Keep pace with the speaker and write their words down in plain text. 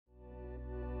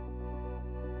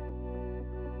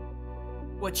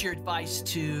what's your advice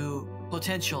to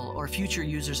potential or future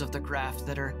users of the graph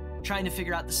that are trying to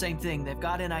figure out the same thing? They've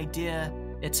got an idea,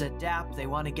 it's a dapp, they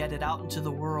want to get it out into the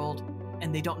world,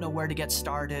 and they don't know where to get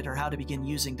started or how to begin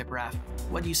using the graph.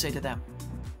 What do you say to them?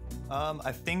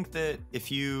 I think that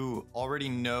if you already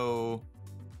know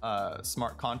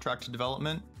smart contract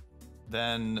development,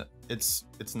 then it's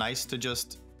nice to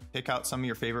just pick out some of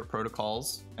your favorite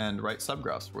protocols and write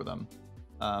subgraphs for them,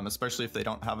 especially if they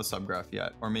don't have a subgraph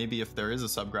yet. Or maybe if there is a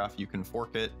subgraph, you can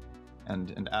fork it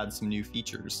and add some new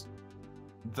features.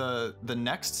 The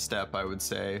next step, I would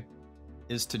say,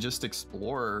 is to just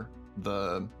explore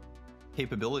the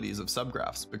capabilities of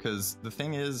subgraphs, because the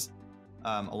thing is,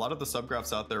 a lot of the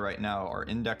subgraphs out there right now are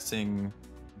indexing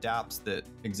dapps that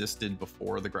existed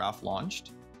before the graph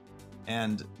launched.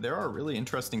 And there are really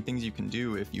interesting things you can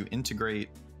do if you integrate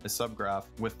a subgraph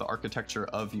with the architecture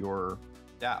of your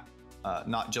dapp,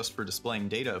 not just for displaying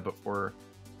data, but for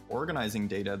organizing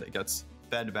data that gets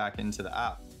fed back into the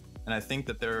app. And I think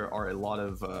that there are a lot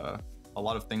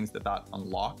of things that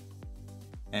unlock,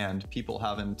 and people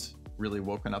haven't really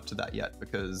woken up to that yet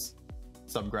because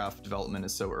subgraph development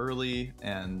is so early,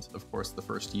 and of course the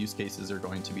first use cases are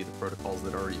going to be the protocols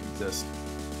that already exist.